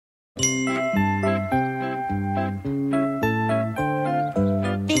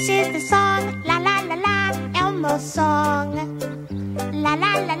song. La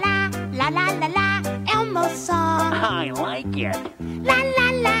la la la, la la la la, Elmo's song. I like it. La la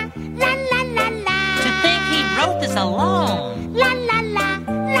la, la la la la. To think he wrote this alone. La la la,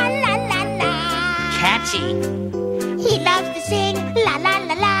 la la la la. Catchy. He loves to sing la la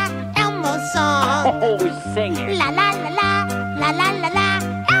la la, Elmo's song. Oh, sing it. La la la la, la la la la,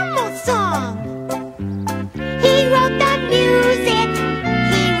 Elmo's song. He wrote the music,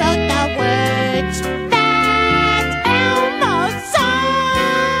 he wrote the words. That's Elmo's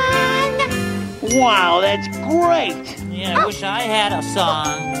song. Wow, that's great. Yeah, I wish I had a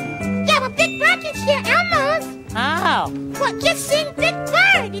song. Yeah, but Big Bird can share Elmo's. How? Well, just sing Big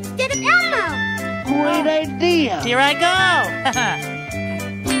Bird instead of Elmo. Great idea. Here I go.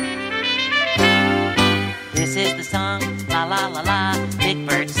 This is the song, la la la la, Big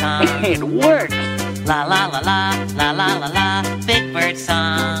Bird song. It works. La la la la, la la la la.